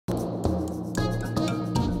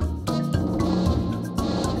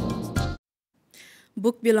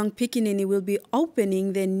Book Belong Pikinini will be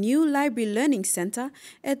opening their new library learning center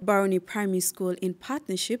at Baruni Primary School in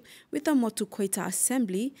partnership with the Motu Koita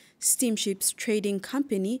Assembly, Steamships Trading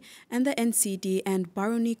Company, and the NCD and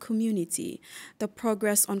Baruni community. The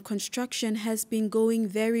progress on construction has been going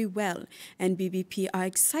very well, and BbP are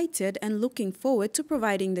excited and looking forward to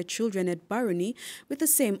providing the children at Baruni with the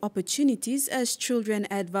same opportunities as children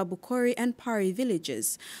at Vanukori and Pari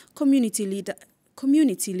villages. Community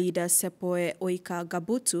leader Sepoe Oika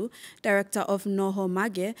Gabutu, director of Noho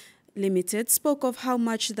Mage Limited, spoke of how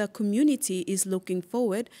much the community is looking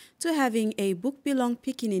forward to having a Book Belong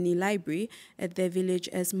Pikinini library at their village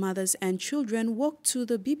as mothers and children walk to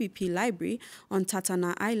the BbP library on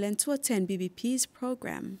Tatana Island to attend BbP's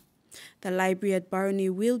program. The library at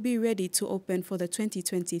Baruni will be ready to open for the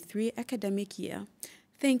 2023 academic year.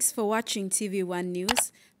 Thanks for watching TVWAN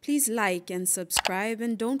News. Please like and subscribe,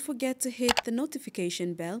 and don't forget to hit the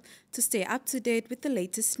notification bell to stay up to date with the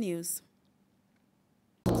latest news.